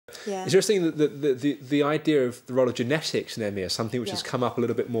Yeah. It's interesting that the idea of the role of genetics in ME is something which has come up a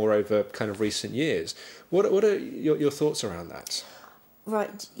little bit more over kind of recent years. What are your thoughts around that?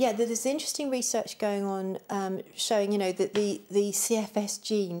 Right, yeah, there's interesting research going on showing, that the CFS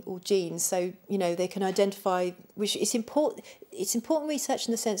gene or genes, so, they can identify, which is important. It's important research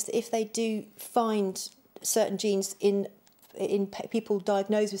in the sense that if they do find certain genes in people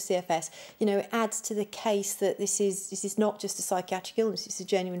diagnosed with CFS, it adds to the case that this is not just a psychiatric illness, it's a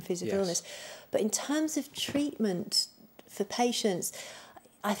genuine physical illness. But in terms of treatment for patients,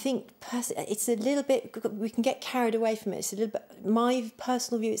 I think it's a little bit, we can get carried away from it. It's a little bit, my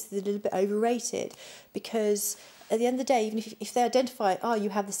personal view, it's a little bit overrated, because at the end of the day, even if they identify,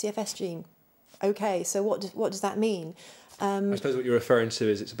 you have the CFS gene, okay, so what does that mean? I suppose what you're referring to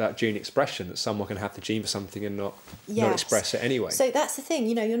is it's about gene expression, that someone can have the gene for something and not express it anyway. So that's the thing,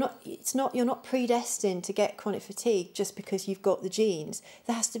 you're not predestined to get chronic fatigue just because you've got the genes.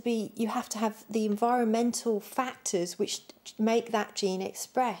 You have to have the environmental factors which make that gene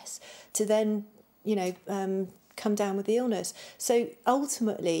express to then, come down with the illness. So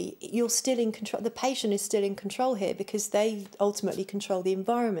ultimately, you're still in control. The patient is still in control here because they ultimately control the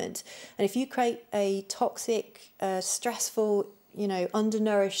environment. And if you create a toxic, stressful,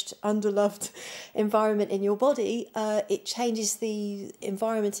 undernourished, underloved environment in your body, it changes the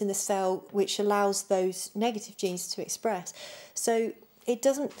environment in the cell, which allows those negative genes to express. So it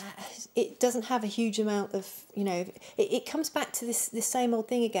doesn't have a huge amount of, it comes back to this same old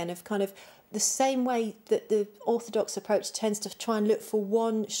thing again of kind of the same way that the orthodox approach tends to try and look for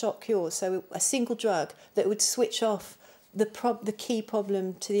one-shot cure, so a single drug that would switch off the key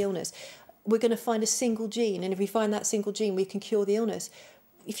problem to the illness. We're going to find a single gene, and if we find that single gene, we can cure the illness.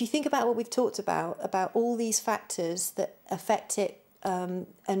 If you think about what we've talked about all these factors that affect it, and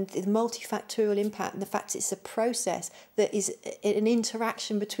the multifactorial impact, and the fact it's a process that is an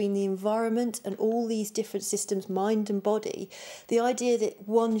interaction between the environment and all these different systems, mind and body, the idea that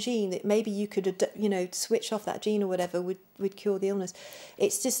one gene, that maybe you could, switch off that gene or whatever would cure the illness,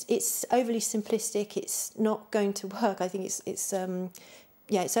 it's overly simplistic. It's not going to work. I think it's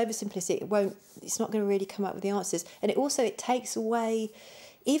oversimplistic. It's not going to really come up with the answers. And it takes away,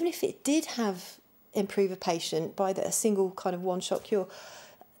 even if it did improve a patient by a single kind of one-shot cure.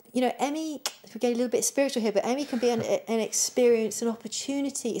 ME, if we get a little bit spiritual here, but ME can be an experience, an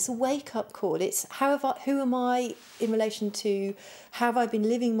opportunity. It's a wake-up call. It's who am I in relation to, how have I been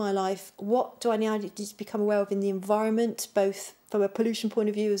living my life? What do I need to become aware of in the environment, both from a pollution point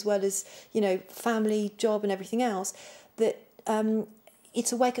of view as well as, family, job and everything else, that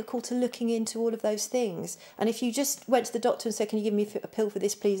it's a wake-up call to looking into all of those things. And if you just went to the doctor and said, can you give me a pill for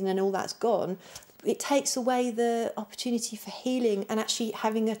this, please, and then all that's gone, it takes away the opportunity for healing and actually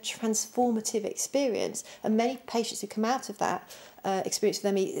having a transformative experience. And many patients who come out of that experience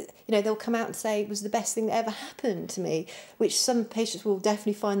with ME, they'll come out and say it was the best thing that ever happened to me, which some patients will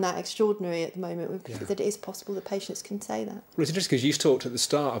definitely find that extraordinary at the moment, that it is possible that patients can say that. Well, it's interesting because you talked at the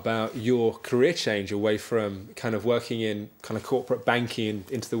start about your career change away from kind of working in kind of corporate banking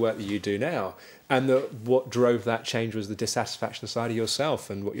into the work that you do now, and that what drove that change was the dissatisfaction side of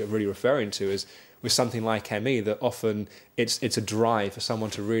yourself. And what you're really referring to is with something like ME, that often it's a drive for someone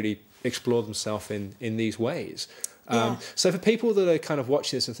to really explore themselves in these ways. So for people that are kind of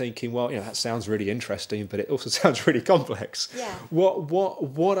watching this and thinking, well, that sounds really interesting, but it also sounds really complex. Yeah.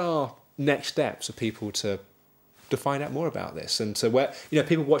 What are next steps for people to find out more about this? And so where,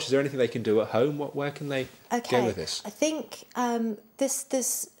 people watch, is there anything they can do at home? Where can they go with this? I think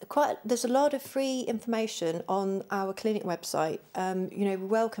there's a lot of free information on our clinic website. We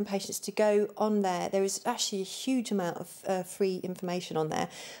welcome patients to go on there. There is actually a huge amount of free information on there,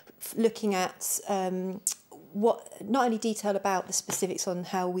 looking at not only detail about the specifics on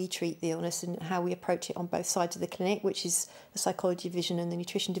how we treat the illness and how we approach it on both sides of the clinic, which is the psychology division and the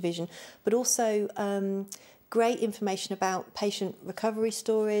nutrition division, but also great information about patient recovery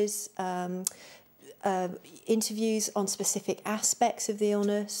stories, interviews on specific aspects of the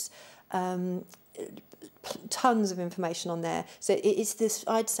illness, tons of information on there. So it's this,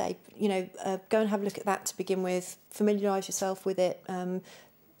 I'd say, go and have a look at that to begin with, familiarise yourself with it.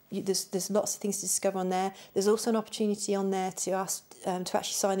 There's lots of things to discover on there. There's also an opportunity on there to ask to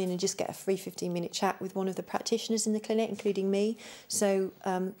actually sign in and just get a free 15-minute chat with one of the practitioners in the clinic, including me. So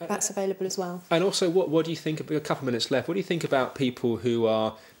that's available as well. And also, what do you think? A couple of minutes left. What do you think about people who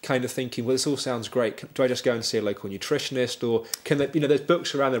are kind of thinking, well, this all sounds great. Do I just go and see a local nutritionist, or can they? There's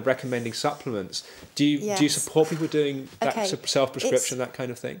books around there recommending supplements. Do you support people doing that self-prescription, that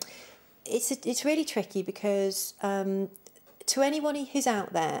kind of thing? It's really tricky because. To anyone who's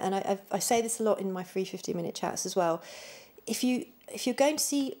out there, and I say this a lot in my free 15-minute chats as well, if you're going to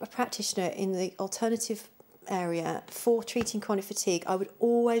see a practitioner in the alternative area for treating chronic fatigue, I would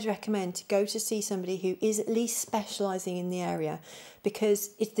always recommend to go to see somebody who is at least specialising in the area, because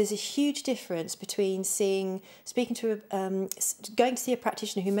there's a huge difference between going to see a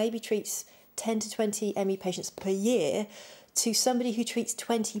practitioner who maybe treats 10 to 20 ME patients per year to somebody who treats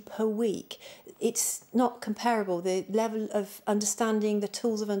 20 per week. It's not comparable, the level of understanding, the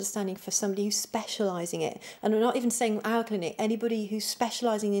tools of understanding for somebody who's specialising it. And we're not even saying our clinic, anybody who's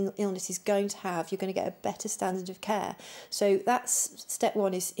specialising in illness is going to you're going to get a better standard of care. So that's step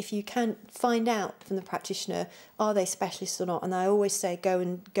one, is if you can find out from the practitioner, are they specialists or not? And I always say go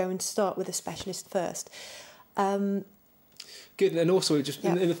and start with a specialist first. Good. And also, just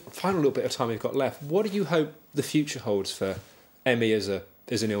in the final little bit of time we've got left, what do you hope the future holds for ME as an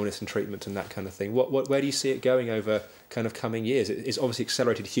illness and treatment and that kind of thing? Where do you see it going over kind of coming years? It's obviously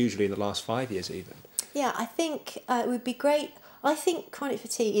accelerated hugely in the last 5 years even. Yeah, I think it would be great. I think chronic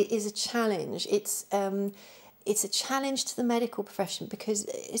fatigue is a challenge. It's a challenge to the medical profession, because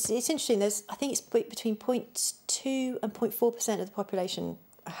it's interesting. I think it's between 0.2 and 0.4% of the population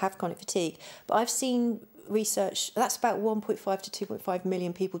have chronic fatigue, but I've seen research that's about 1.5 to 2.5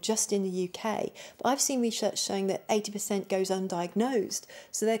 million people just in the UK, but I've seen research showing that 80% goes undiagnosed,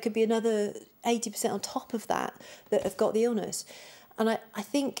 so there could be another 80% on top of that have got the illness. And I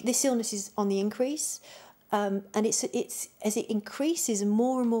think this illness is on the increase, and it's as it increases and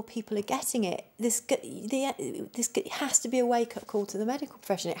more people are getting it, this has to be a wake-up call to the medical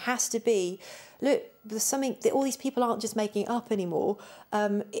profession. It has to be, look, there's something that all these people aren't just making it up anymore,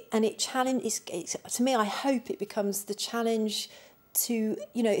 and to me, I hope it becomes the challenge to,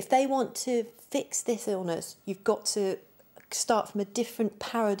 if they want to fix this illness, you've got to start from a different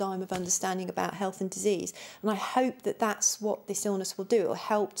paradigm of understanding about health and disease. And I hope that that's what this illness will do. It will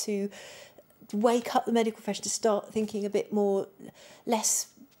help to wake up the medical profession to start thinking a bit more, less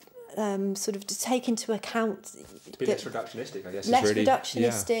sort of to take into account... Be less reductionistic, I guess.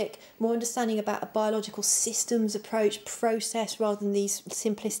 Reductionistic, more understanding about a biological systems approach, process, rather than these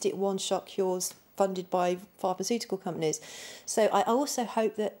simplistic one-shot cures funded by pharmaceutical companies. So I also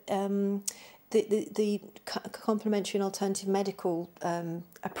hope that the complementary and alternative medical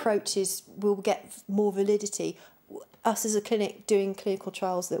approaches will get more validity. Us as a clinic doing clinical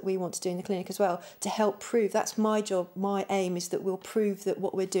trials that we want to do in the clinic as well, to help prove, that's my job, my aim is that we'll prove that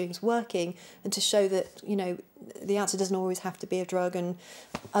what we're doing is working, and to show that, the answer doesn't always have to be a drug, and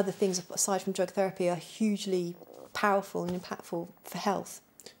other things aside from drug therapy are hugely powerful and impactful for health.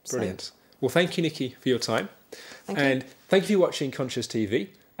 Brilliant. So, well, thank you, Niki, for your time. Thank you. Thank you for watching Conscious TV,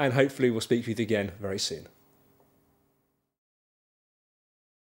 and hopefully we'll speak with you again very soon.